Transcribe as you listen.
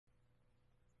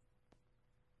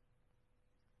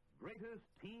greatest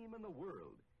team in the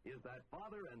world is that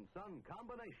father and son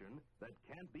combination that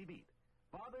can't be beat.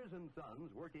 Fathers and sons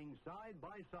working side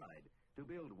by side to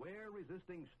build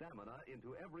wear-resisting stamina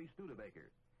into every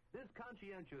Studebaker. This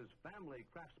conscientious family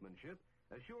craftsmanship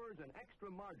assures an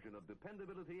extra margin of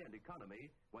dependability and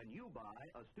economy when you buy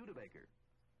a Studebaker.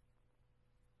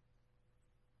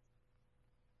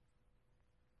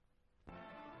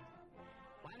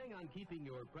 Planning on keeping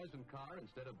your present car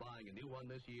instead of buying a new one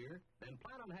this year? Then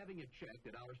plan on having it checked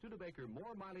at our Studebaker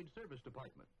More Mileage Service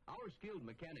Department. Our skilled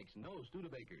mechanics know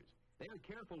Studebakers. Their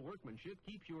careful workmanship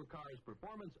keeps your car's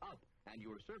performance up and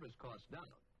your service costs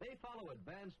down. They follow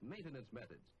advanced maintenance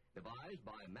methods devised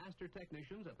by master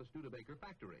technicians at the Studebaker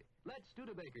factory. Let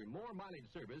Studebaker More Mileage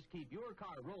Service keep your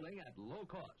car rolling at low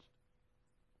cost.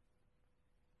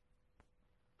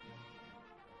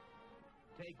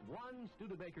 Take one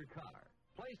Studebaker car.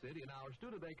 Place it in our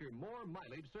Studebaker More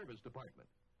Mileage Service Department.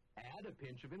 Add a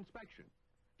pinch of inspection.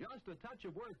 Just a touch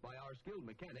of work by our skilled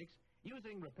mechanics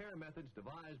using repair methods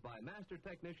devised by master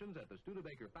technicians at the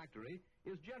Studebaker factory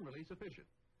is generally sufficient.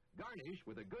 Garnish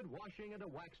with a good washing and a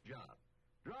wax job.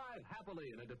 Drive happily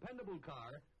in a dependable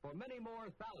car for many more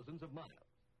thousands of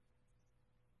miles.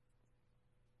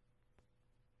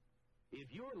 If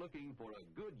you're looking for a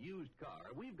good used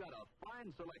car, we've got a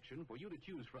fine selection for you to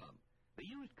choose from. The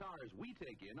used cars we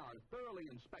take in are thoroughly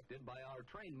inspected by our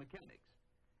trained mechanics.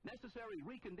 Necessary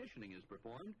reconditioning is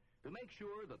performed to make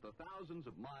sure that the thousands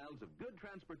of miles of good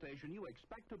transportation you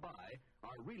expect to buy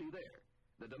are really there.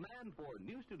 The demand for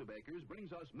new Studebakers brings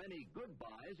us many good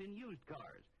buys in used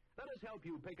cars. Let us help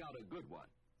you pick out a good one.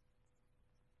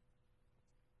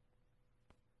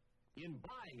 In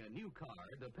buying a new car,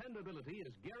 dependability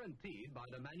is guaranteed by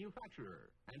the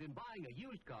manufacturer. And in buying a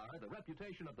used car, the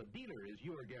reputation of the dealer is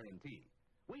your guarantee.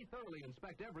 We thoroughly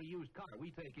inspect every used car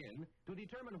we take in to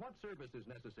determine what service is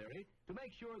necessary to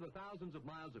make sure the thousands of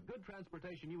miles of good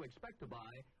transportation you expect to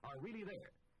buy are really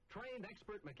there. Trained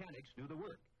expert mechanics do the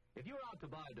work. If you're out to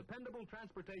buy dependable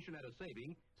transportation at a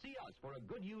saving, see us for a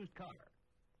good used car.